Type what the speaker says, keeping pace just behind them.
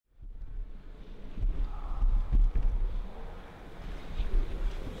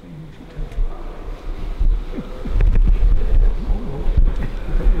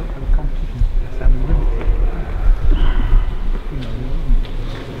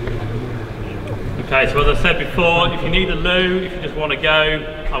Okay, so as I said before, if you need a loo, if you just want to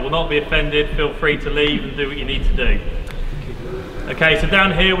go, I will not be offended. Feel free to leave and do what you need to do. Okay, so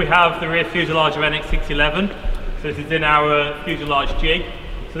down here we have the rear fuselage of NX611. So this is in our fuselage jig.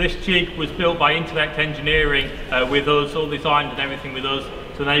 So this jig was built by Intellect Engineering with us, all designed and everything with us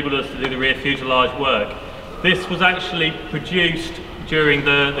to enable us to do the rear fuselage work. This was actually produced during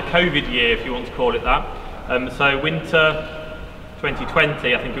the COVID year, if you want to call it that. So winter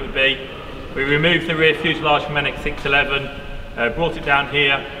 2020, I think it would be. We removed the rear fuselage from NX611, brought it down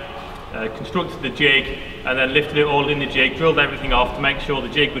here, constructed the jig, and then lifted it all in the jig, drilled everything off to make sure the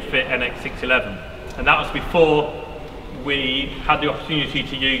jig would fit NX611. And that was before we had the opportunity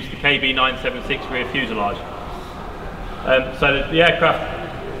to use the KB976 rear fuselage. So the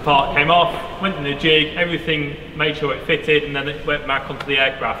aircraft part came off, went in the jig, everything made sure it fitted, and then it went back onto the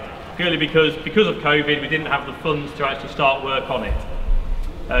aircraft. Purely because of COVID, we didn't have the funds to actually start work on it.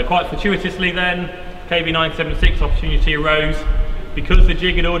 Quite fortuitously then, KB976 opportunity arose. Because the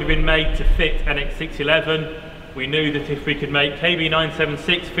jig had already been made to fit NX611, we knew that if we could make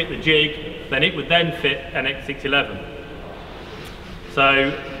KB976 fit the jig, then it would then fit NX611.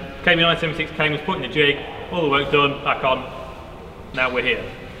 So KB976 came, was put in the jig, all the work done, back on, now we're here.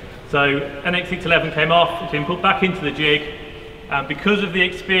 So NX611 came off, it's been put back into the jig, and because of the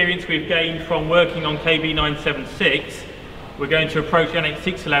experience we've gained from working on KB976, we're going to approach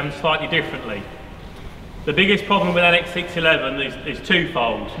NX611 slightly differently. The biggest problem with NX611 is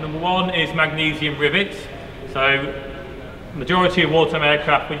twofold. Number one is magnesium rivets. So majority of wartime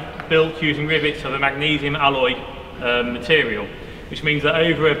aircraft were built using rivets of a magnesium alloy material, which means that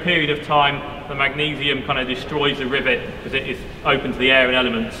over a period of time the magnesium kind of destroys the rivet because it is open to the air and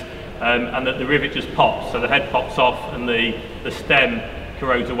elements, and that the rivet just pops, so the head pops off and the stem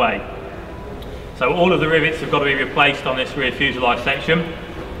corrodes away. So all of the rivets have got to be replaced on this rear fuselage section.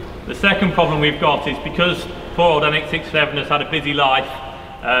 The second problem we've got is because poor old NX611 has had a busy life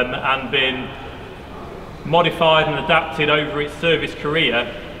and been modified and adapted over its service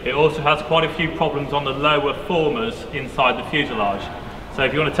career, it also has quite a few problems on the lower formers inside the fuselage. So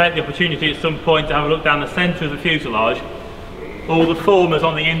if you want to take the opportunity at some point to have a look down the centre of the fuselage, all the formers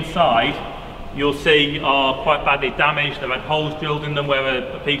on the inside you'll see are quite badly damaged. They've had holes drilled in them where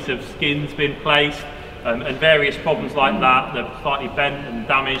a piece of skin's been placed, and various problems like that. They're slightly bent and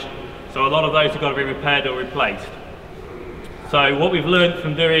damaged, so a lot of those have got to be repaired or replaced. So what we've learned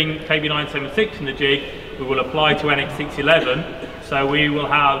from doing KB976 in the jig, we will apply to NX611. So we will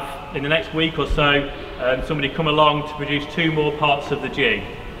have, in the next week or so, somebody come along to produce two more parts of the jig,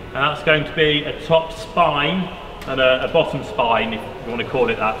 and that's going to be a top spine and a bottom spine, if you want to call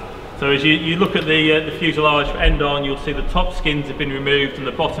it that. So as you look at the fuselage end on, you'll see the top skins have been removed and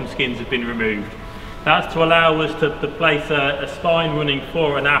the bottom skins have been removed. That's to allow us to place a spine running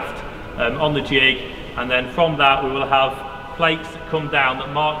fore and aft on the jig, and then from that we will have plates that come down that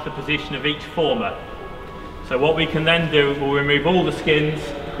mark the position of each former. So what we can then do, we'll remove all the skins,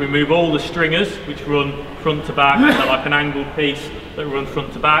 remove all the stringers which run front to back, so like an angled piece that runs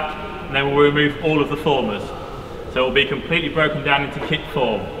front to back, and then we'll remove all of the formers. So it will be completely broken down into kit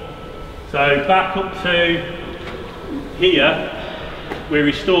form. So back up to here, we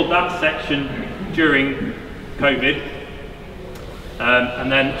restored that section during COVID, and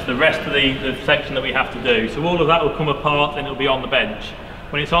then the rest of the section that we have to do. So all of that will come apart and it'll be on the bench.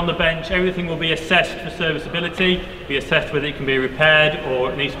 When it's on the bench, everything will be assessed for serviceability, be assessed whether it can be repaired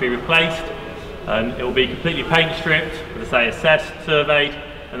or it needs to be replaced. It will be completely paint stripped, as I say, assessed, surveyed,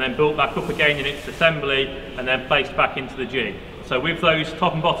 and then built back up again in its assembly and then placed back into the jig. So with those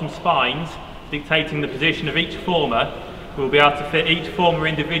top and bottom spines dictating the position of each former, we'll be able to fit each former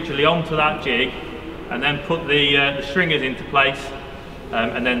individually onto that jig and then put the stringers into place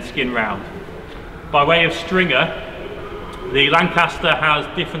and then skin round. By way of stringer, the Lancaster has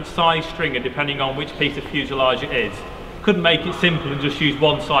different size stringer depending on which piece of fuselage it is. Couldn't make it simple and just use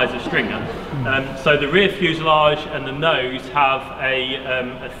one size of stringer. So the rear fuselage and the nose have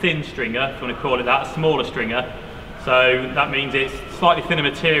a thin stringer, if you want to call it that, a smaller stringer. So that means it's slightly thinner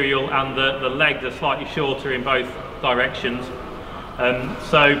material and the legs are slightly shorter in both directions.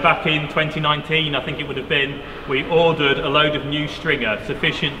 So back in 2019, I think it would have been, we ordered a load of new stringer,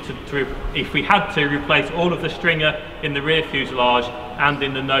 sufficient to if we had to, replace all of the stringer in the rear fuselage and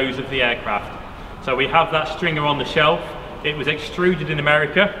in the nose of the aircraft. So we have that stringer on the shelf. It was extruded in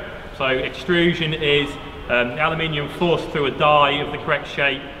America. So extrusion is aluminium forced through a die of the correct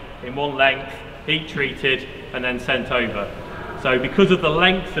shape in one length, heat treated and then sent over. So because of the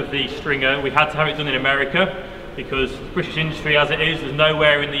length of the stringer, we had to have it done in America, because British industry as it is, there's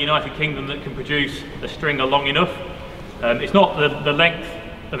nowhere in the United Kingdom that can produce a stringer long enough. It's not the length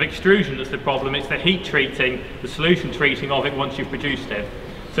of extrusion that's the problem, it's the heat treating, the solution treating of it once you've produced it.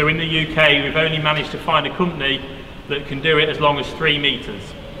 So in the UK, we've only managed to find a company that can do it as long as 3 meters.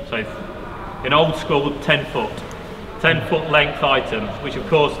 So in old school, 10 foot length items, which of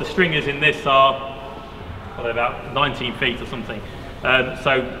course the stringers in this are about 19 feet or something.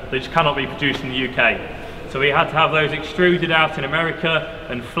 So they just cannot be produced in the UK. So we had to have those extruded out in America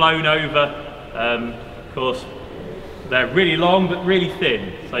and flown over. Of course, they're really long but really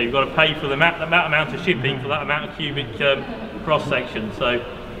thin. So you've got to pay for that amount of shipping for that amount of cubic cross section. So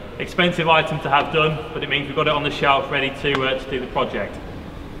expensive item to have done, but it means we've got it on the shelf ready to do the project.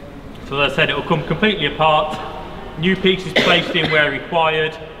 So as I said, it will come completely apart, new pieces placed in where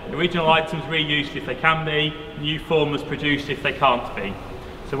required, original items reused if they can be, new formers produced if they can't be.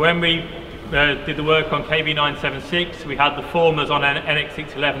 So when we did the work on KB976, we had the formers on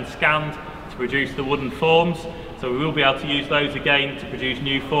NX611 scanned to produce the wooden forms, so we will be able to use those again to produce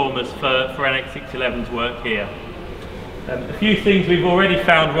new formers for NX611's work here. A few things we've already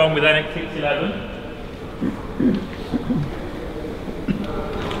found wrong with NX611.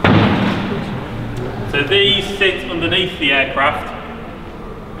 So these sit underneath the aircraft,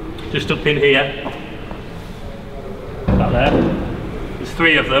 just up in here. That there. There's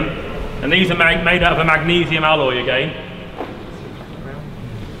 3 of them, and these are made out of a magnesium alloy again.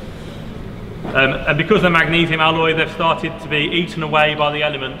 And because they're magnesium alloy, they've started to be eaten away by the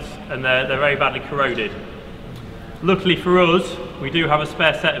elements, and they're very badly corroded. Luckily for us, we do have a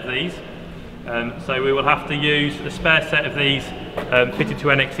spare set of these, so we will have to use a spare set of these fitted to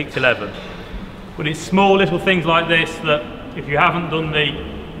NX611. But it's small little things like this that, if you haven't done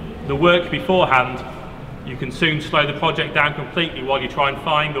the work beforehand, you can soon slow the project down completely while you try and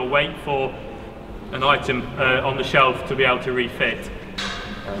find or wait for an item on the shelf to be able to refit.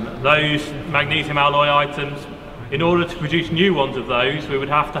 Those magnesium alloy items, in order to produce new ones of those, we would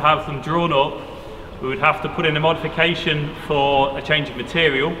have to have them drawn up. We would have to put in a modification for a change of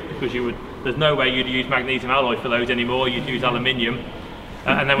material, because there's no way you'd use magnesium alloy for those anymore, you'd use aluminium.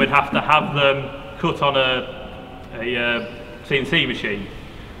 And then we'd have to have them cut on a CNC machine.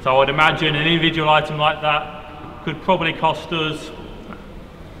 So I would imagine an individual item like that could probably cost us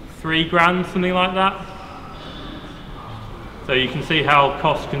 3 grand, something like that. So you can see how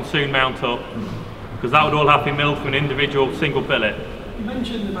costs can soon mount up, because that would all have to be milled from an individual single billet. You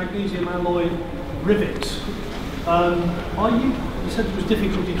mentioned the magnesium alloy rivets. You said it was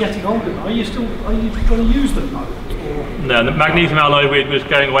difficulty getting hold of them. Are you going to use them? No, the magnesium alloy was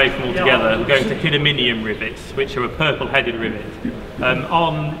going away from altogether. We're going to hidaminium rivets, which are a purple-headed rivet.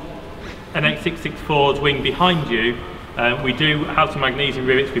 On NX664's wing behind you, we do have some magnesium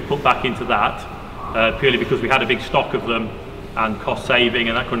rivets we put back into that, purely because we had a big stock of them and cost saving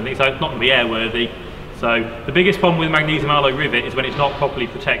and that kind of thing, so it's not going to be airworthy. So the biggest problem with magnesium alloy rivet is when it's not properly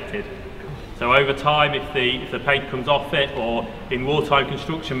protected. So over time, if the paint comes off it, or in wartime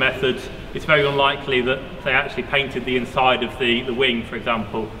construction methods, it's very unlikely that they actually painted the inside of the wing, for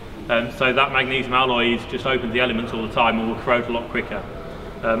example. So that magnesium alloy just opens the elements all the time and will corrode a lot quicker.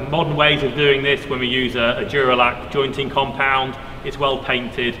 Modern ways of doing this, when we use a Duralac jointing compound, it's well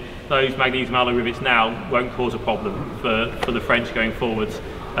painted. Those magnesium alloy rivets now won't cause a problem for the French going forwards.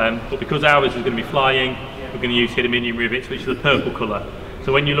 But because ours is going to be flying, we're going to use hidaminium rivets, which is the purple colour.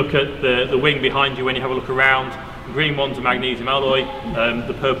 So when you look at the wing behind you, when you have a look around, the green ones are magnesium alloy,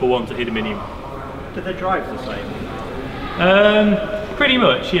 the purple ones are hidaminium. Do they drive the same? Pretty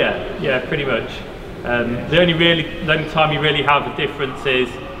much, yeah, pretty much. The only time you really have a difference is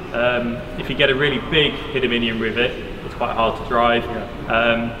if you get a really big hidaminium rivet. It's quite hard to drive.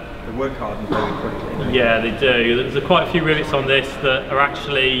 Yeah. They work hard and very quickly. Yeah, they do. There's quite a few rivets on this that are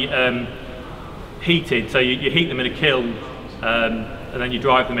actually heated, so you heat them in a kiln. And then you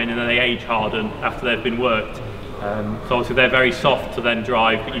drive them in, and then they age harden after they've been worked. So obviously they're very soft to then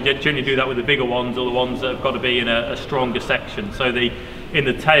drive, but you generally do that with the bigger ones, or the ones that have got to be in a stronger section. So in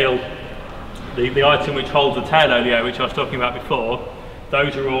the tail, the item which holds the tail oleo, which I was talking about before,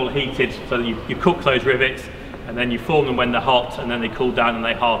 those are all heated, so that you cook those rivets, and then you form them when they're hot, and then they cool down and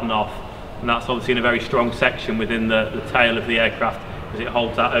they harden off. And that's obviously in a very strong section within the tail of the aircraft, because it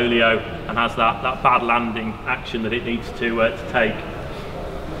holds that oleo and has that bad landing action that it needs to take.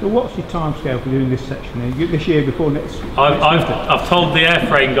 So what's your timescale for doing this section then? This year before next? I've told the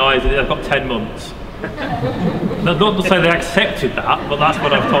airframe guys that they've got 10 months. Not to say they accepted that, but that's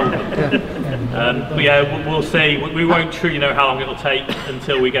what I've told them. But yeah, we'll see. We won't truly know how long it'll take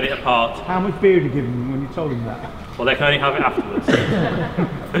until we get it apart. How much beer did you give them when you told them that? Well, they can only have it afterwards.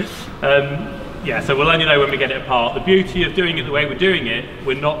 Yeah, so we'll only know when we get it apart. The beauty of doing it the way we're doing it,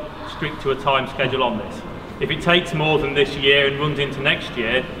 we're not strict to a time schedule on this. If it takes more than this year and runs into next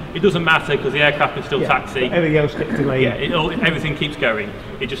year, it doesn't matter because the aircraft can still taxi. Everything else gets delayed. Yeah, everything keeps going.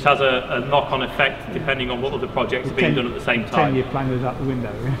 It just has a knock-on effect depending on what other projects are being done at the same time. 10-year plan goes out the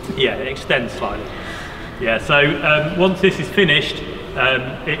window. Yeah, it extends slightly. Yeah, so once this is finished,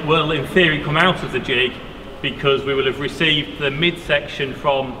 it will in theory come out of the jig because we will have received the midsection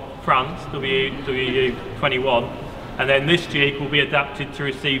from France, WU21, and then this jig will be adapted to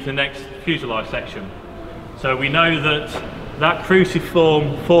receive the next fuselage section. So we know that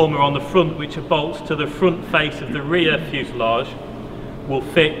cruciform former on the front, which bolts to the front face of the rear fuselage, will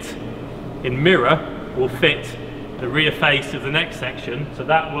fit in mirror, will fit the rear face of the next section. So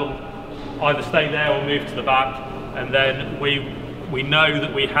that will either stay there or move to the back, and then we know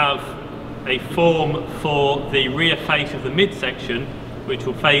that we have a form for the rear face of the midsection, which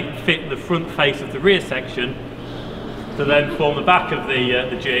will fit the front face of the rear section, to then form the back of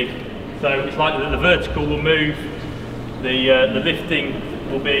the jig. So it's like the vertical will move, the lifting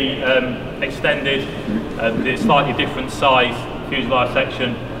will be extended, with a slightly different size fuselage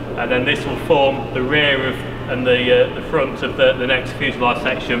section, and then this will form the rear of and the front of the next fuselage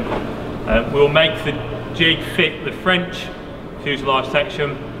section. We'll make the jig fit the French fuselage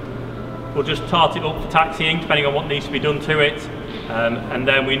section. We'll just tart it up for taxiing depending on what needs to be done to it, and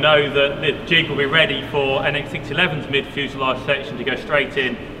then we know that the jig will be ready for NX611's mid fuselage section to go straight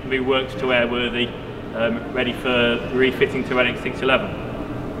in and be worked to airworthy, ready for refitting to NX611.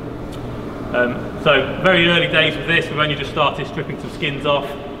 So very early days with this. We've only just started stripping some skins off.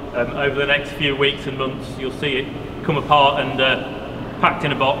 Over the next few weeks and months you'll see it come apart and packed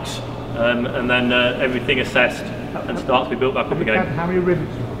in a box, and then everything assessed and start to be built back up again. How many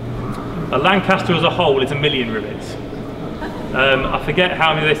rivets? A Lancaster as a whole is 1 million rivets. I forget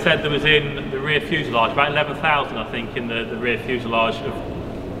how many they said there was in the rear fuselage, about 11,000 I think in the rear fuselage of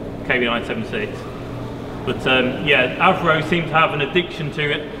KB976. But yeah, Avro seems to have an addiction to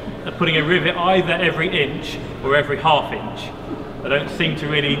it, putting a rivet either every inch or every half inch. They don't seem to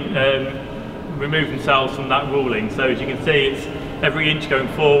really remove themselves from that ruling. So as you can see, it's every inch going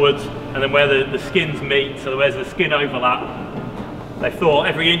forwards, and then where the skins meet, so where's the skin overlap, they thought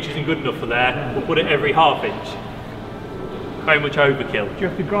every inch isn't good enough for there, we'll put it every half inch. Very much overkill. Do you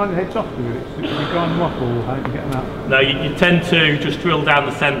have to grind the heads off the rivets? Do you grind them off, or how do you get them out? No, you tend to just drill down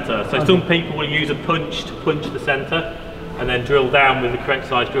the centre. So some people will use a punch to punch the centre and then drill down with the correct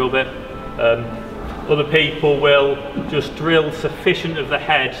size drill bit. Other people will just drill sufficient of the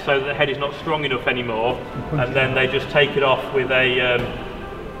head so that the head is not strong enough anymore, and then they just take it off with a, I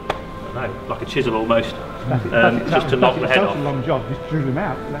don't know, like a chisel almost, just to knock the head off. It's a long job, just drill them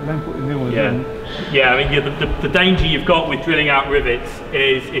out, then put the new ones in. Yeah, I mean, the danger you've got with drilling out rivets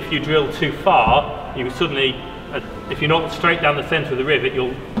is if you drill too far, you suddenly, if you're not straight down the centre of the rivet,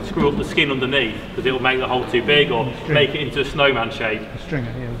 you'll screw up the skin underneath because it will make the hole too big or make it into a snowman shape. The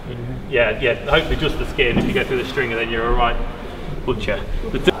stringer, yeah. Yeah, hopefully just the skin. If you go through the stringer, then you're alright butcher.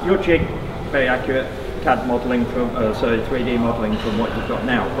 Your jig, very accurate CAD modelling from, 3D modelling from what you've got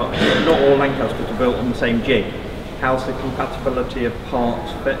now, but not all Lancasters are built on the same jig. How's the compatibility of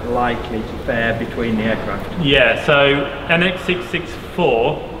parts likely to fare between the aircraft? Yeah, so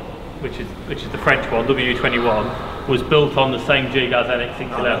NX664, which is the French one, WU21, was built on the same jig as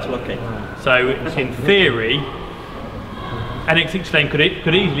NX611. Oh, that's lucky. So in theory, NX611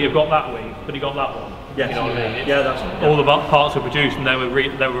 could easily have got that wing, but he got that one. Yes. You know what I mean? Yeah, that's all the parts were produced and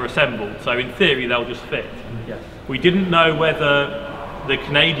they were assembled. So in theory, they'll just fit. Yes. We didn't know whether the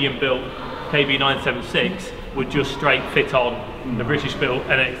Canadian-built KB976 would just straight fit on the British-built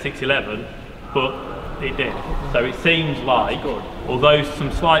NX611, but it did. So it seems like, although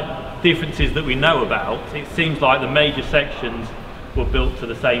some slight differences that we know about, it seems like the major sections were built to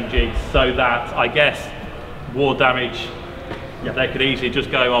the same jigs, so that I guess war damage, they could easily just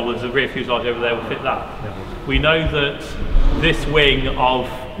go, oh well, there's a rear fuselage over there, we'll fit that. We know that this wing of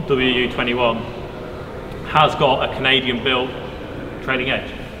WU21 has got a Canadian-built trailing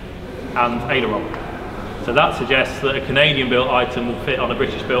edge and aileron. So that suggests that a Canadian-built item will fit on a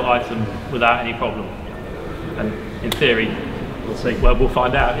British-built item without any problem. And in theory, we'll see. Well, we'll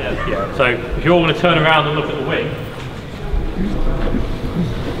find out. Yeah. So if you all want to turn around and look at the wing,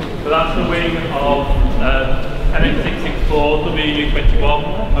 so that's the wing of NX664 WU21.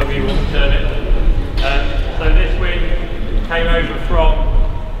 However you want to turn it. So this wing came over from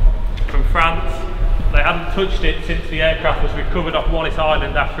France. They hadn't touched it since the aircraft was recovered off Wallis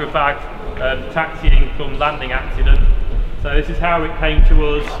Island after a bag taxiing from landing accident. So this is how it came to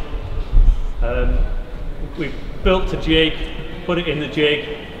us. We built a jig, put it in the jig,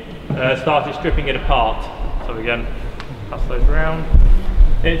 started stripping it apart. So again, pass those around.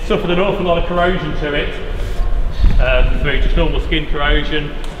 It suffered an awful lot of corrosion to it, through just normal skin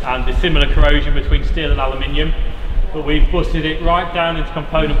corrosion and dissimilar corrosion between steel and aluminium. But we've busted it right down into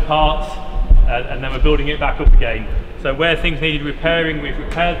component parts, and then we're building it back up again. So where things needed repairing, we've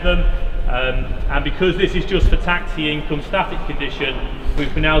repaired them. And because this is just for taxiing come static condition,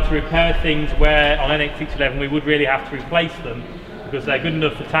 we've been able to repair things where on NX611 we would really have to replace them, because they're good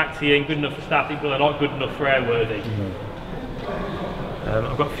enough for taxiing, good enough for static, but they're not good enough for airworthy.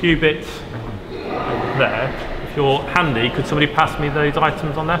 I've got a few bits there. If you're handy, could somebody pass me those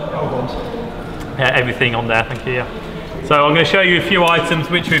items on there? Yeah, everything on there, thank you. Yeah. So I'm going to show you a few items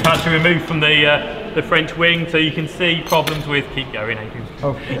which we've had to remove from the French wing, so you can see problems with, keep going, Adrian.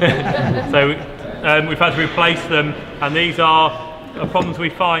 Oh. So we've had to replace them, and these are problems we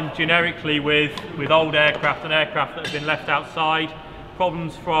find generically with old aircraft and aircraft that have been left outside.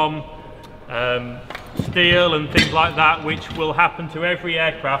 Problems from steel and things like that, which will happen to every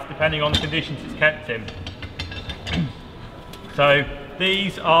aircraft depending on the conditions it's kept in. So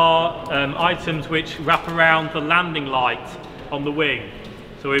these are items which wrap around the landing light on the wing.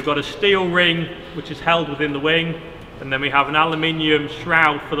 So we've got a steel ring which is held within the wing, and then we have an aluminium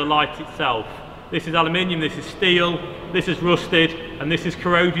shroud for the light itself. This is aluminium, this is steel, this is rusted, and this is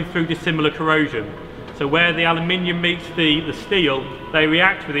corroded through dissimilar corrosion. So where the aluminium meets the steel, they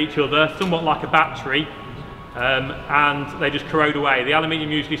react with each other somewhat like a battery, and they just corrode away. The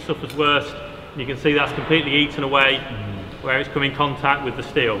aluminium usually suffers worst. You can see that's completely eaten away where it's come in contact with the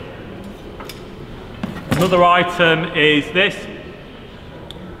steel. Another item is this.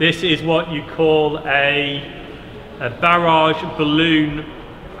 This is what you call a barrage balloon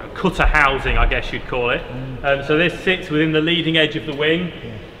cutter housing, I guess you'd call it. So this sits within the leading edge of the wing.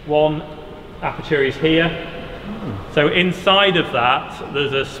 One aperture is here. So inside of that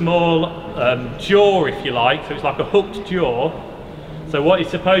there's a small jaw, if you like, so it's like a hooked jaw. So what is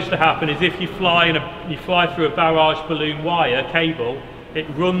supposed to happen is if you fly through a barrage balloon wire cable, it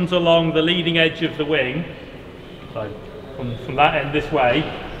runs along the leading edge of the wing, so from that end this way,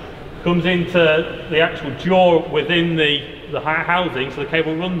 comes into the actual jaw within the housing, so the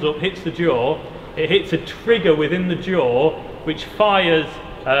cable runs up, hits the jaw, it hits a trigger within the jaw which fires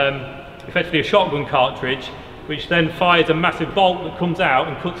effectively a shotgun cartridge, which then fires a massive bolt that comes out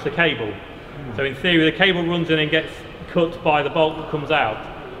and cuts the cable. So in theory the cable runs in and gets cut by the bolt that comes out.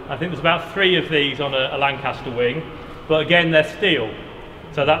 I think there's about 3 of these on a Lancaster wing, but again they're steel.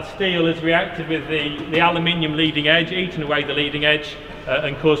 So that steel has reacted with the aluminium leading edge, eaten away the leading edge,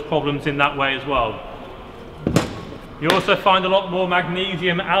 and caused problems in that way as well. You also find a lot more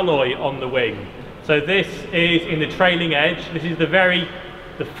magnesium alloy on the wing. So this is in the trailing edge. This is the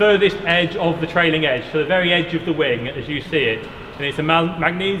furthest edge of the trailing edge, so the very edge of the wing as you see it. And it's a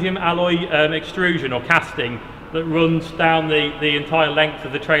magnesium alloy extrusion or casting that runs down the entire length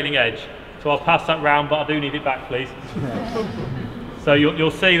of the trailing edge. So I'll pass that round, but I do need it back, please. So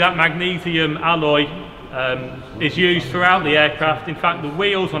you'll see that magnesium alloy is used throughout the aircraft. In fact, the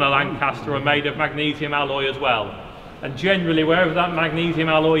wheels on a Lancaster are made of magnesium alloy as well. And generally, wherever that magnesium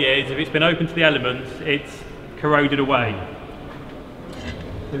alloy is, if it's been open to the elements, it's corroded away.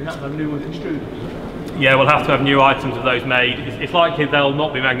 So you have to have new ones extruded? Yeah, we'll have to have new items of those made. It's likely they'll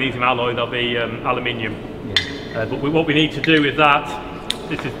not be magnesium alloy, they'll be aluminium. Yeah. But what we need to do with that,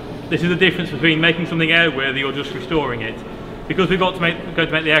 this is the difference between making something airworthy or just restoring it. Because we've got to make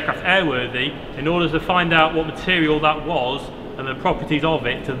the aircraft airworthy, in order to find out what material that was and the properties of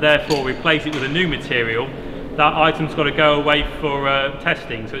it, to therefore replace it with a new material, that item's got to go away for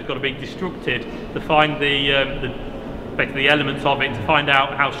testing. So it's got to be destructed to find the elements of it, to find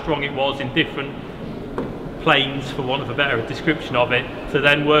out how strong it was in different planes, for want of a better description of it, to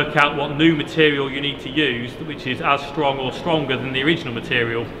then work out what new material you need to use, which is as strong or stronger than the original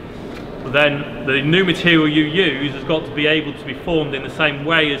material. But then the new material you use has got to be able to be formed in the same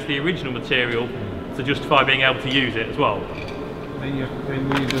way as the original material to justify being able to use it as well. Then you have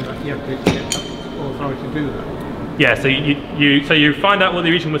to get authority to do that. Yeah, so you find out what the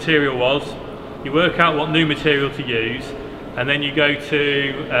original material was, you work out what new material to use, and then you go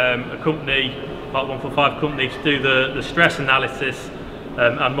to a company, Part 145 company, to do the stress analysis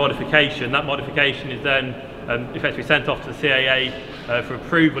and modification. That modification is then effectively sent off to the CAA for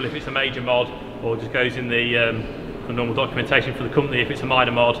approval if it's a major mod, or just goes in the normal documentation for the company if it's a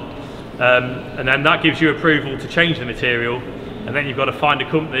minor mod. And then that gives you approval to change the material, and then you've got to find a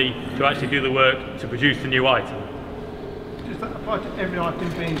company to actually do the work to produce the new item. Does that apply to every item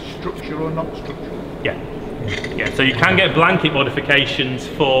being structural or not structural? Yeah, so you can get blanket modifications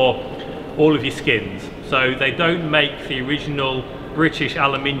for all of your skins. So they don't make the original British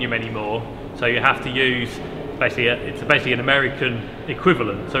aluminium anymore, so you have to use it's basically an American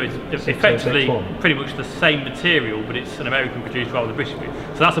equivalent. So it's effectively pretty much the same material, but it's an American produced rather than British.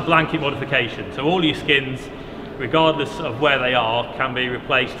 So that's a blanket modification. So all your skins, regardless of where they are, can be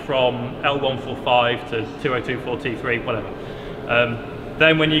replaced from L145 to 2024T3, whatever.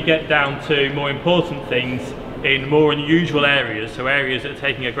 Then when you get down to more important things in more unusual areas, so areas that are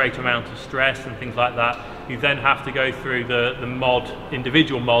taking a greater amount of stress and things like that, you then have to go through the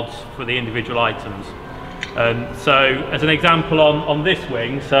individual mods for the individual items. So as an example on this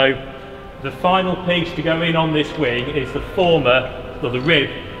wing, so the final piece to go in on this wing is the former, or the rib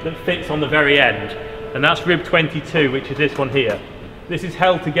that fits on the very end, and that's rib 22, which is this one here. This is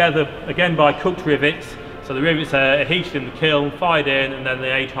held together again by cooked rivets, so the rivets are heated in the kiln, fired in, and then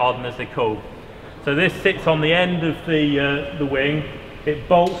they age harden as they cool. So this sits on the end of the wing. It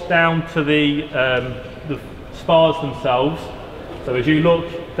bolts down to the spars themselves. So as you look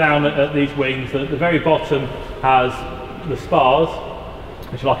down at these wings, the very bottom has the spars,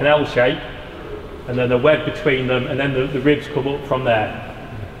 which are like an L shape, and then a web between them, and then the ribs come up from there.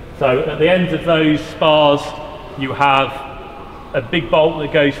 So at the ends of those spars, you have a big bolt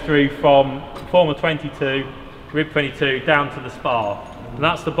that goes through from former 22, rib 22, down to the spar. And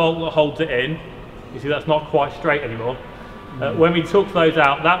that's the bolt that holds it in. You see that's not quite straight anymore. When we took those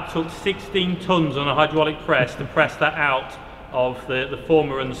out, that took 16 tons on a hydraulic press to press that out of the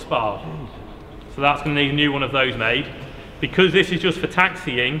former and the spar. So that's going to need a new one of those made. Because this is just for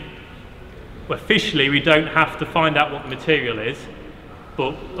taxiing, officially we don't have to find out what the material is,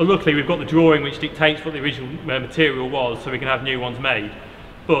 but luckily we've got the drawing which dictates what the original material was, so we can have new ones made.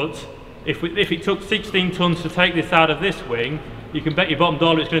 But if it took 16 tons to take this out of this wing, you can bet your bottom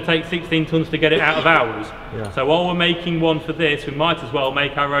dollar it's going to take 16 tons to get it out of ours. Yeah. So while we're making one for this, we might as well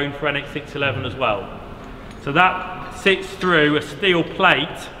make our own for NX611 as well. So that sits through a steel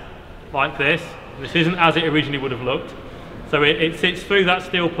plate like this. This isn't as it originally would have looked. So it sits through that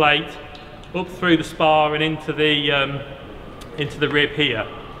steel plate, up through the spar and into the rib here.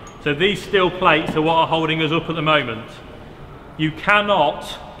 So these steel plates are what are holding us up at the moment. You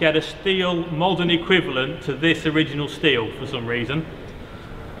cannot get a steel modern equivalent to this original steel for some reason.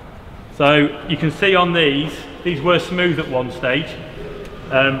 So you can see on these were smooth at one stage,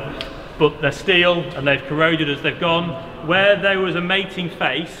 but they're steel and they've corroded as they've gone. Where there was a mating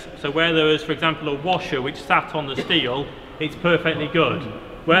face, so where there was, for example, a washer which sat on the steel, it's perfectly good.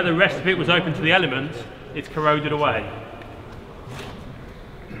 Where the rest of it was open to the elements, it's corroded away.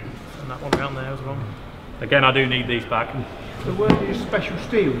 And that one around there as well. Again, I do need these back. So were these special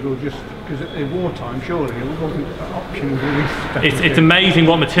steels, or just because in wartime, surely it wasn't an option with these special It's amazing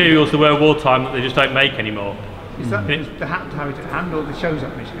what materials there were wartime that they just don't make anymore. Is that how it handled that shows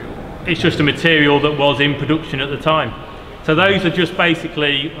that material? It's just a material that was in production at the time. So those are just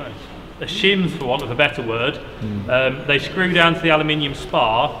basically shims, for want of a better word. They screw down to the aluminium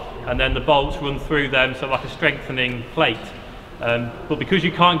spar, and then the bolts run through them, so like a strengthening plate. But because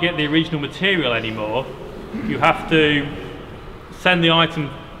you can't get the original material anymore, you have to send the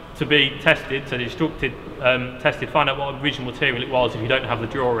item to be tested, so instructed, tested, find out what original material it was if you don't have the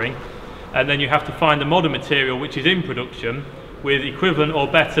drawing, and then you have to find the modern material which is in production with equivalent or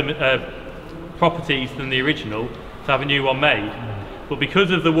better properties than the original to have a new one made. But because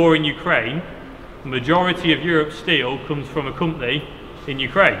of the war in Ukraine, the majority of Europe's steel comes from a company in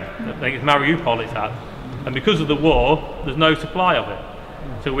Ukraine. I think it's Mariupol it's at. And because of the war, there's no supply of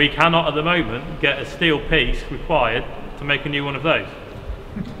it. So we cannot at the moment get a steel piece required to make a new one of those.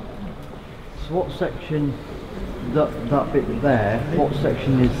 So what section, that bit there, what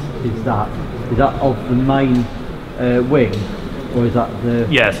section is that? Is that of the main wing, or is that the...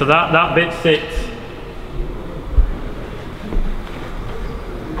 Yeah, so that bit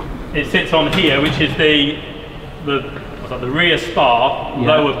sits on here, which is the rear spar, yeah.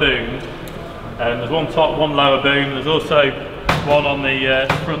 Lower boom. There's one top, one lower boom. There's also one on the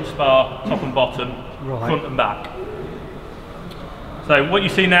front spar, top and bottom, right. Front and back. So what you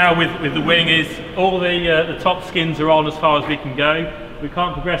see now with the wing is all the top skins are on as far as we can go. We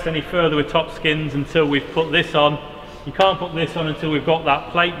can't progress any further with top skins until we've put this on. You can't put this on until we've got that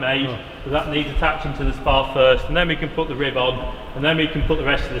plate made, because that needs attaching to the spar first, and then we can put the rib on, and then we can put the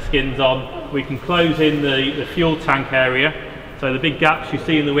rest of the skins on. We can close in the fuel tank area. So the big gaps you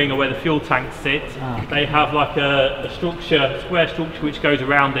see in the wing are where the fuel tanks sit. They have like a structure, square structure, which goes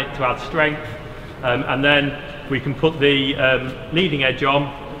around it to add strength. And then we can put the leading edge on.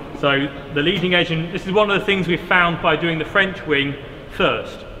 So the leading edge, and this is one of the things we found by doing the French wing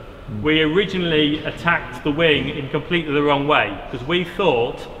first. We originally attacked the wing in completely the wrong way, because we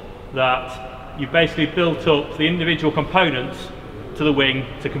thought that you basically built up the individual components to the wing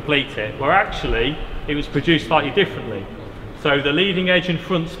to complete it, where actually it was produced slightly differently. So the leading edge and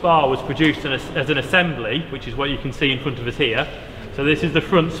front spar was produced as an assembly, which is what you can see in front of us here. So this is the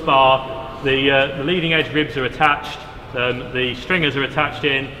front spar, the leading edge ribs are attached, the stringers are attached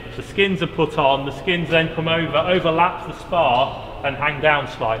in, the skins are put on, the skins then come over, overlap the spar and hang down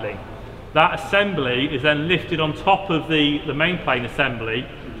slightly. That assembly is then lifted on top of the main plane assembly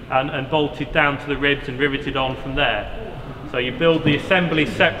and bolted down to the ribs and riveted on from there. So you build the assembly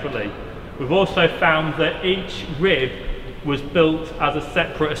separately. We've also found that each rib was built as a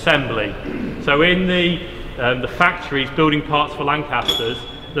separate assembly. So in the factories building parts for Lancasters,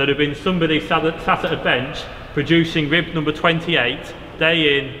 there'd have been somebody sat at a bench producing rib number 28,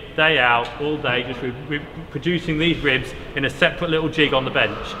 day in, day out, all day, just producing these ribs in a separate little jig on the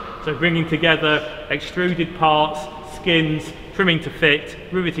bench. So bringing together extruded parts, skins, trimming to fit,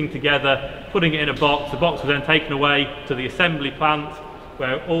 riveting together, putting it in a box. The box was then taken away to the assembly plant,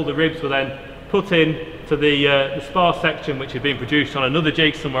 where all the ribs were then put in to the spar section, which had been produced on another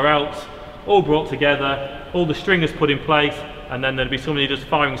jig somewhere else, all brought together, all the stringers put in place, and then there'd be somebody just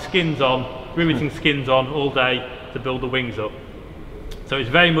firing skins on, riveting skins on all day to build the wings up. So it's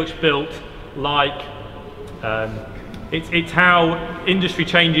very much built like, it's how industry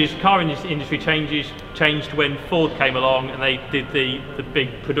changes, car industry changed when Ford came along and they did the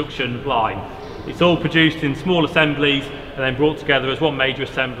big production line. It's all produced in small assemblies and then brought together as one major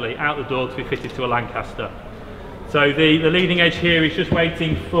assembly out the door to be fitted to a Lancaster. So the leading edge here is just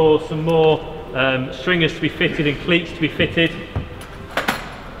waiting for some more stringers to be fitted and cleats to be fitted.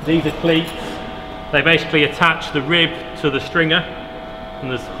 These are cleats. They basically attach the rib to the stringer, and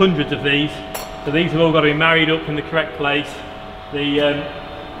there's hundreds of these. So these have all got to be married up in the correct place.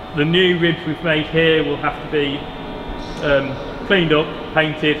 The new ribs we've made here will have to be cleaned up,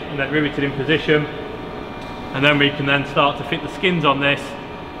 painted, and then riveted in position. And then we can then start to fit the skins on this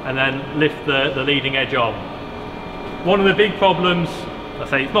and then lift the leading edge on. One of the big problems, I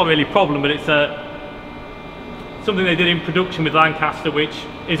say it's not really a problem, but it's something they did in production with Lancaster which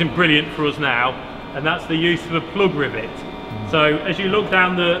isn't brilliant for us now, and that's the use of a plug rivet. So as you look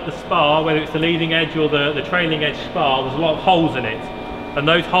down the spar, whether it's the leading edge or the trailing edge spar, there's a lot of holes in it, and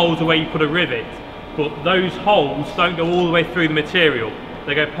those holes are where you put a rivet, but those holes don't go all the way through the material,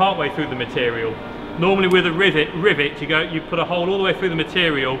 they go part way through the material. Normally with a rivet you put a hole all the way through the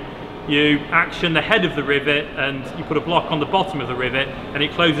material, you action the head of the rivet and you put a block on the bottom of the rivet and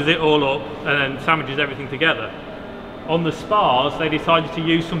it closes it all up and then sandwiches everything together. On the spars they decided to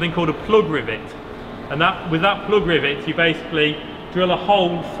use something called a plug rivet, and with that plug rivet you basically drill a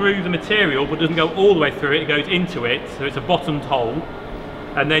hole through the material but it doesn't go all the way through it, it goes into it, so it's a bottomed hole,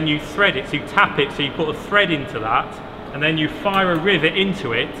 and then you thread it, so you tap it, so you put a thread into that and then you fire a rivet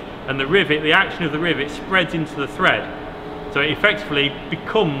into it, and the action of the rivet spreads into the thread. So it effectively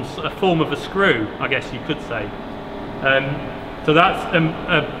becomes a form of a screw, I guess you could say. So that's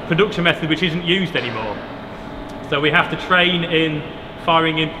a production method which isn't used anymore. So we have to train in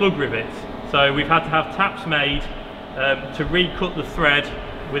firing in plug rivets. So we've had to have taps made to recut the thread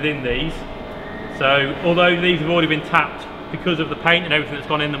within these. So although these have already been tapped because of the paint and everything that's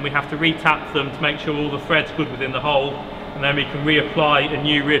gone in them, we have to re-tap them to make sure all the thread's good within the hole, and then we can reapply a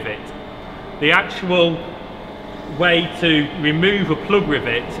new rivet. The actual way to remove a plug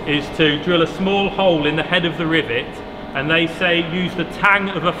rivet is to drill a small hole in the head of the rivet, and they say use the tang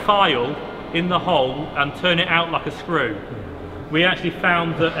of a file in the hole and turn it out like a screw. We actually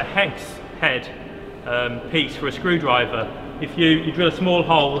found that a hex head piece for a screwdriver, if you drill a small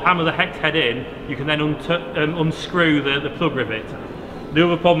hole, hammer the hex head in, you can then unscrew the plug rivet. The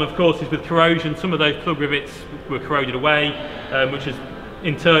other problem of course is with corrosion. Some of those plug rivets were corroded away, which has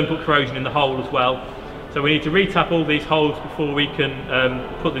in turn put corrosion in the hole as well. So we need to re-tap all these holes before we can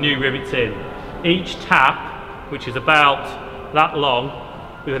put the new rivets in. Each tap, which is about that long,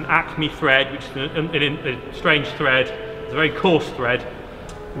 with an Acme thread, which is a strange thread, it's a very coarse thread,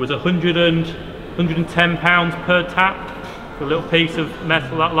 was £110 per tap. For a little piece of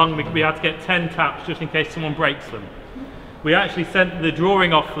metal that long, we had to get 10 taps just in case someone breaks them. We actually sent the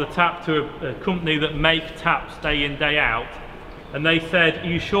drawing off for the tap to a company that make taps day in, day out, and they said, are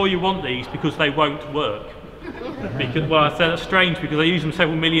you sure you want these, because they won't work? Because, well, I said that's strange because they use them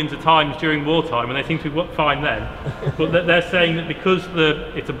several millions of times during wartime and they seem to be fine then. But they're saying that because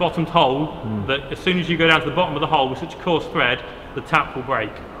it's a bottomed hole, that as soon as you go down to the bottom of the hole with such a coarse thread, the tap will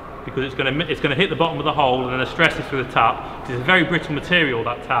break, because it's going to hit the bottom of the hole and then the stress is through the tap. It's a very brittle material,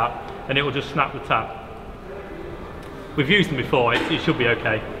 that tap, and it will just snap the tap. We've used them before, it should be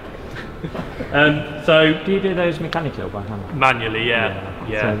okay. So do you do those mechanically or by hand? Manually, yeah.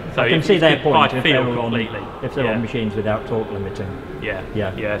 Yeah. So I can it's see their by point if feel they're completely. if they're on machines without torque limiting.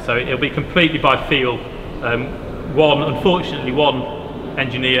 Yeah. So it'll be completely by feel. Unfortunately, one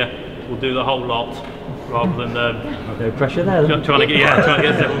engineer will do the whole lot rather than No pressure there. trying to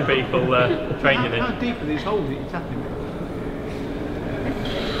get several people trained in it. How deep are these holes that you're tapping with?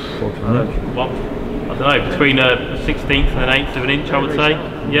 I don't know, between a 16th and an 1/8 of an inch, I would say.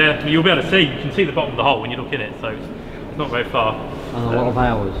 Yeah, you'll be able to see. You can see the bottom of the hole when you look in it, so it's not very far. And a lot of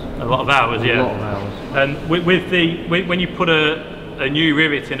hours. A lot of hours, yeah. A lot of hours. And when you put a new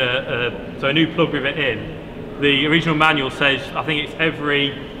rivet in a new plug rivet in, the original manual says, I think it's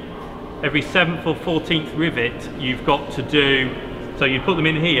every 7th or 14th rivet you've got to do. So you put them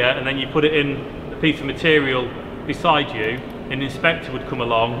in here, and then you put it in a piece of material beside you. An inspector would come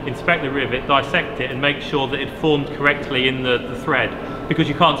along, inspect the rivet, dissect it, and make sure that it formed correctly in the thread, because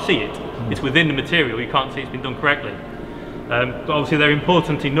you can't see it. It's within the material, you can't see it's been done correctly. But obviously they're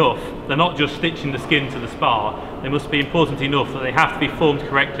important enough. They're not just stitching the skin to the spar. They must be important enough that they have to be formed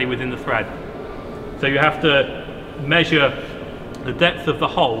correctly within the thread. So you have to measure the depth of the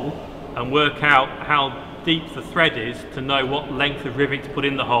hole and work out how deep the thread is to know what length of rivet to put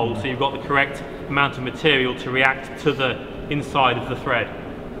in the hole, so you've got the correct amount of material to react to the inside of the thread.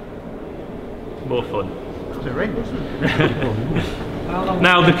 More fun. It's horrendous, isn't it?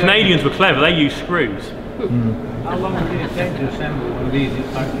 Now the Canadians were clever, they used screws. How long did it take to assemble one of these in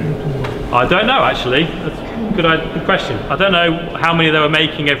factory? I don't know actually, that's a good question. I don't know how many they were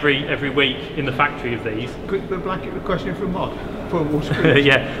making every week in the factory of these. Quick blanket question for a mod. For more screws.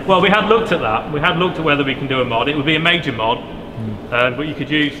 Yeah, well we had looked at that. We had looked at whether we can do a mod. It would be a major mod, but you could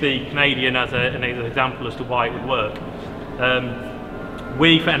use the Canadian as an example as to why it would work.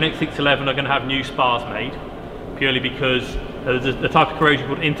 We for NX611 are going to have new spars made, purely because there's a type of corrosion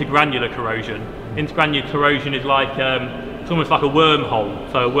called intergranular corrosion. Intergranular corrosion is like, it's almost like a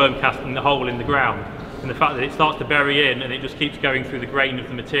wormhole, so a worm casting a hole in the ground. And the fact that it starts to bury in and it just keeps going through the grain of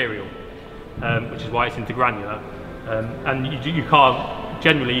the material, which is why it's intergranular. And you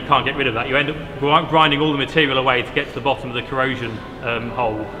can't get rid of that. You end up grinding all the material away to get to the bottom of the corrosion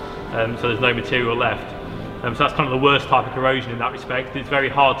hole, so there's no material left. So that's kind of the worst type of corrosion in that respect. It's very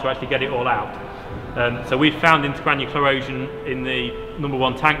hard to actually get it all out. So we've found intergranular corrosion in the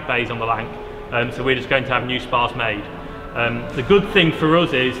 #1 tank bays on the Lanc, so we're just going to have new spars made. The good thing for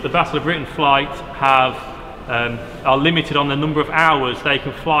us is the Battle of Britain flight are limited on the number of hours they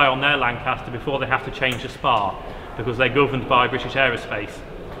can fly on their Lancaster before they have to change the spar, because they're governed by British Aerospace.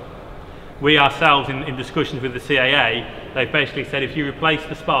 We ourselves, in discussions with the CAA, they've basically said if you replace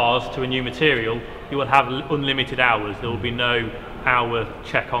the spars to a new material, you will have unlimited hours. There will be no hour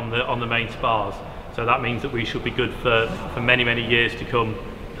check on the main spars. So that means that we should be good for many, many years to come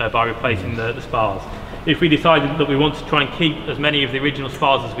by replacing the spars. If we decided that we want to try and keep as many of the original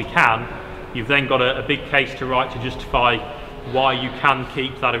spars as we can, you've then got a big case to write to justify why you can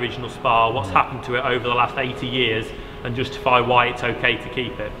keep that original spar, what's happened to it over the last 80 years, and justify why it's okay to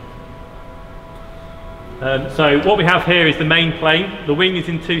keep it. So what we have here is the main plane. The wing is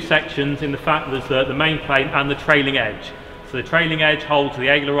in two sections in the fact that there's the main plane and the trailing edge. So the trailing edge holds the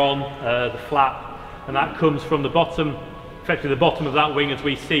aileron, the flap, and that comes from the bottom, effectively the bottom of that wing as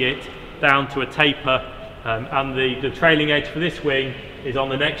we see it, down to a taper, and the trailing edge for this wing is on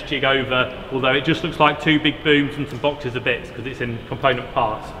the next jig over, although it just looks like two big booms and some boxes of bits because it's in component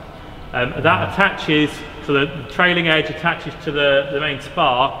parts. That attaches, so the trailing edge attaches to the main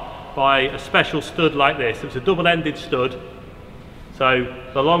spar by a special stud like this. It's a double-ended stud, so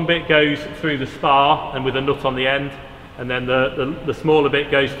the long bit goes through the spar and with a nut on the end, and then the smaller bit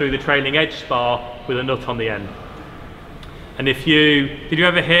goes through the trailing edge spar with a nut on the end. And did you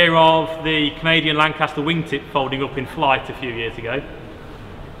ever hear of the Canadian Lancaster wingtip folding up in flight a few years ago?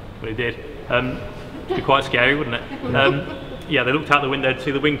 Well, it did. It'd be quite scary, wouldn't it? Yeah, they looked out the window to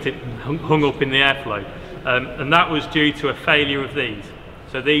see the wingtip hung up in the airflow, and that was due to a failure of these.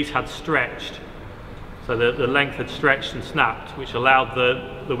 So these had stretched, so the length had stretched and snapped, which allowed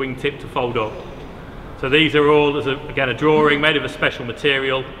the wingtip to fold up. So these are all, again, a drawing made of a special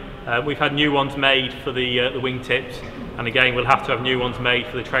material. We've had new ones made for the wingtips, and again we'll have to have new ones made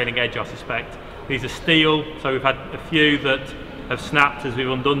for the trailing edge, I suspect. These are steel, so we've had a few that have snapped as we've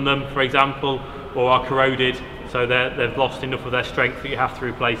undone them, for example, or are corroded, so they've lost enough of their strength that you have to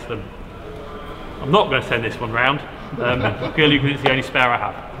replace them. I'm not going to send this one round, purely because it's the only spare I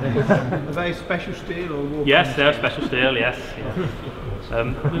have. Are they special steel or? Yes, they're special steel. Yes.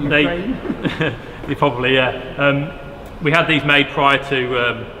 Yeah. They probably, yeah. We had these made prior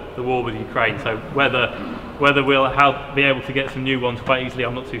to the war with Ukraine, so whether we'll be able to get some new ones quite easily,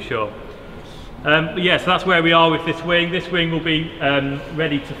 I'm not too sure. But yeah, so that's where we are with this wing. This wing will be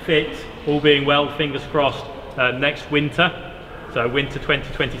ready to fit, all being well, fingers crossed, next winter, so winter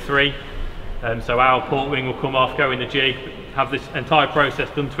 2023. So our port wing will come off, go in the jig, have this entire process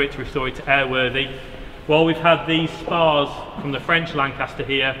done to it to restore it to airworthy. While we've had these spars from the French Lancaster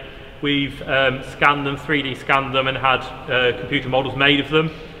here, we've scanned them, 3D scanned them, and had computer models made of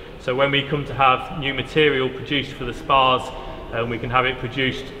them. So when we come to have new material produced for the spars, we can have it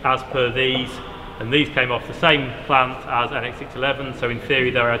produced as per these, and these came off the same plant as NX611, so in theory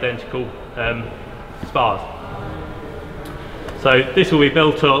they're identical spars. So this will be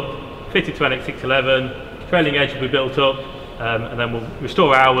built up, fitted to NX611, trailing edge will be built up, and then we'll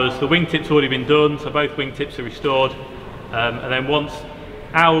restore ours. The wingtip's already been done, so both wingtips are restored, and then once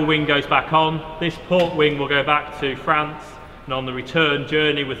our wing goes back on, this port wing will go back to France, and on the return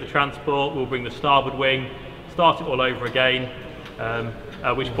journey with the transport we'll bring the starboard wing, start it all over again,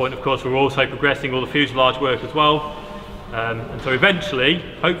 at which point of course we're also progressing all the fuselage work as well, and so eventually,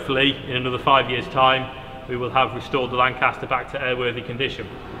 hopefully in another 5 years time, we will have restored the Lancaster back to airworthy condition.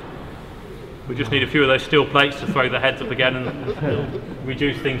 We just need a few of those steel plates to throw the heads up again and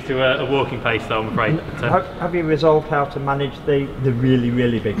reduce things to a walking pace though, I'm afraid. But, have you resolved how to manage the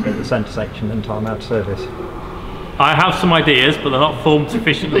really big bit, the centre section and time out of service? I have some ideas, but they're not formed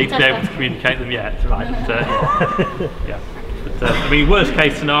sufficiently to be able to communicate them yet. Right. Yeah. But, I mean, worst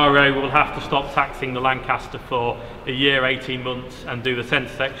case scenario, we'll have to stop taxing the Lancaster for a year, 18 months, and do the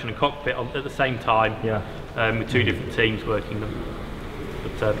centre section and cockpit at the same time, with two different teams working them.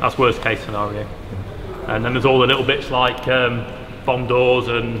 But that's worst case scenario. And then there's all the little bits like bomb doors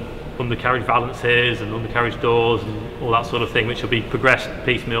and undercarriage valances and undercarriage doors and all that sort of thing, which will be progressed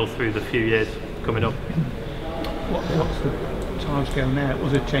piecemeal through the few years coming up. What's the timescale now? It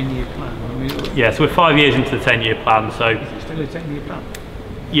was a 10-year plan. I mean, yeah, so we're 5 years into the 10-year plan. So is it still a 10-year plan?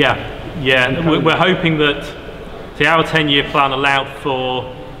 Yeah. We're hoping that, see, our 10-year plan allowed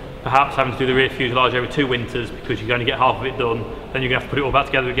for perhaps having to do the rear fuselage over 2 winters because you can only get half of it done. Then you're going to have to put it all back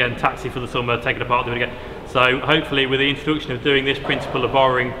together again, taxi for the summer, take it apart, do it again. So hopefully with the introduction of doing this principle of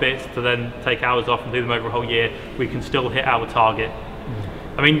borrowing bits to then take hours off and do them over a whole year, we can still hit our target.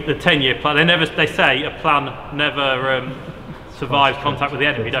 I mean, the 10-year plan, they say a plan never survives contact with the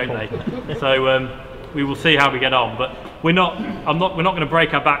enemy, don't they? So we will see how we get on, but we're not going to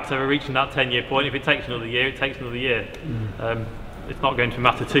break our backs over reaching that 10-year point. If it takes another year, it takes another year. It's not going to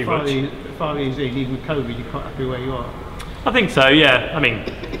matter too much. 5 years in, even with COVID, you're quite happy where you are? I think so, yeah. I mean,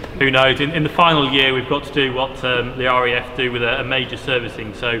 who knows? In the final year, we've got to do what the RAF do with a major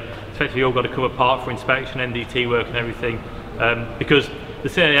servicing. So effectively, all got to come apart for inspection, NDT work, and everything. Because the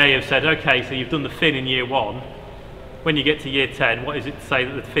CAA have said, okay, so you've done the fin in year 1. When you get to year 10, what is it to say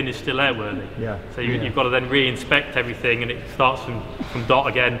that the fin is still airworthy? Yeah. So you've got to then re-inspect everything, and it starts from dot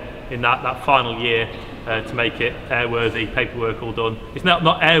again in that final year to make it airworthy, paperwork all done. It's not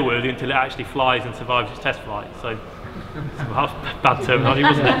airworthy until it actually flies and survives its test flight. So bad terminology,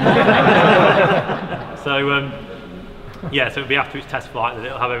 wasn't it? So yeah, so it'll be after its test flight that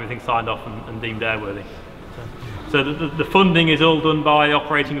it'll have everything signed off and deemed airworthy. So the funding is all done by the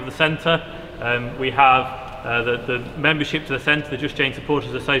operating of the centre. We have the membership to the centre, the Just Jane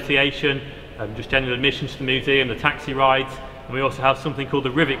Supporters Association, just general admissions to the museum, the taxi rides, and we also have something called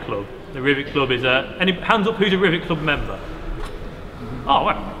the Rivet Club. The Rivet Club is any hands up who's a Rivet Club member? Oh,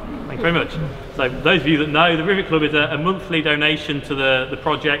 well, thank you very much. So those of you that know, the Rivet Club is a monthly donation to the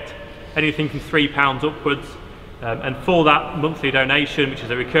project, anything from £3 upwards, and for that monthly donation, which is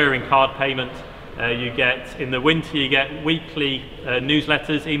a recurring card payment, you get, in the winter, you get weekly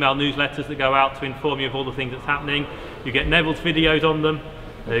newsletters, email newsletters that go out to inform you of all the things that's happening. You get Neville's videos on them.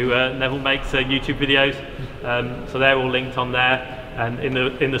 Neville makes YouTube videos, so they're all linked on there. And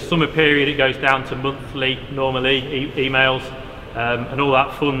in the summer period, it goes down to monthly, normally, emails, and all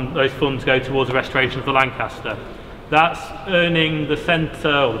that those funds go towards the restoration of the Lancaster. That's earning the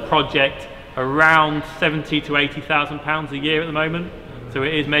centre or the project around £70,000 to £80,000 a year at the moment. So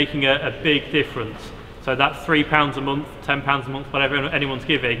it is making a big difference. So that £3 a month, £10 a month, whatever anyone's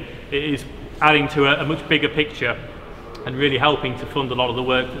giving, it is adding to a much bigger picture and really helping to fund a lot of the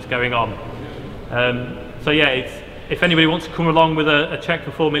work that's going on. So yeah, if anybody wants to come along with a cheque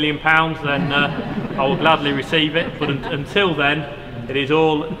for £4 million, then I will gladly receive it. But until then, it is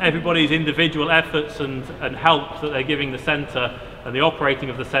all everybody's individual efforts and help that they're giving the centre and the operating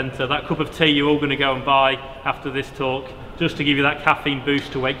of the centre. That cup of tea you're all going to go and buy after this talk, just to give you that caffeine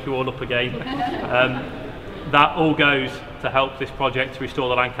boost to wake you all up again. That all goes to help this project to restore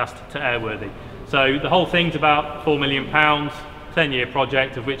the Lancaster to airworthy. So the whole thing's about £4 million, 10-year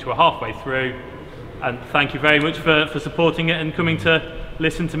project of which we're halfway through. And thank you very much for supporting it and coming to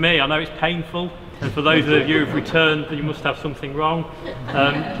listen to me. I know it's painful, and for those of you who've returned, you must have something wrong.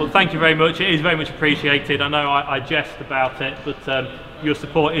 But thank you very much. It is very much appreciated. I know I jest about it, but your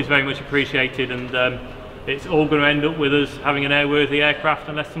support is very much appreciated, and it's all going to end up with us having an airworthy aircraft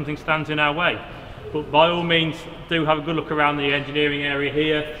unless something stands in our way. But by all means, do have a good look around the engineering area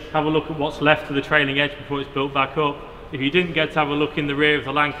here. Have a look at what's left of the trailing edge before it's built back up. If you didn't get to have a look in the rear of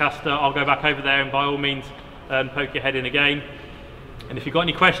the Lancaster, I'll go back over there and by all means poke your head in again. And if you've got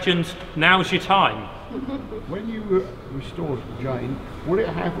any questions, now's your time. When you restore the Jane, will it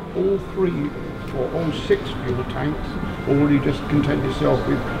have all 3 or all 6 fuel tanks, or will you just content yourself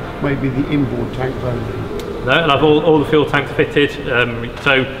with maybe the inboard tanks only? No, it'll have all the fuel tanks fitted.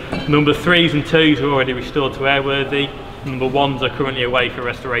 So number 3s and 2s are already restored to airworthy. Number 1s are currently away for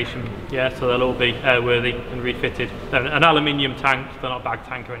restoration. Yeah, so they'll all be airworthy and refitted. An aluminium tank, they're not a bag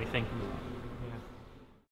tank or anything.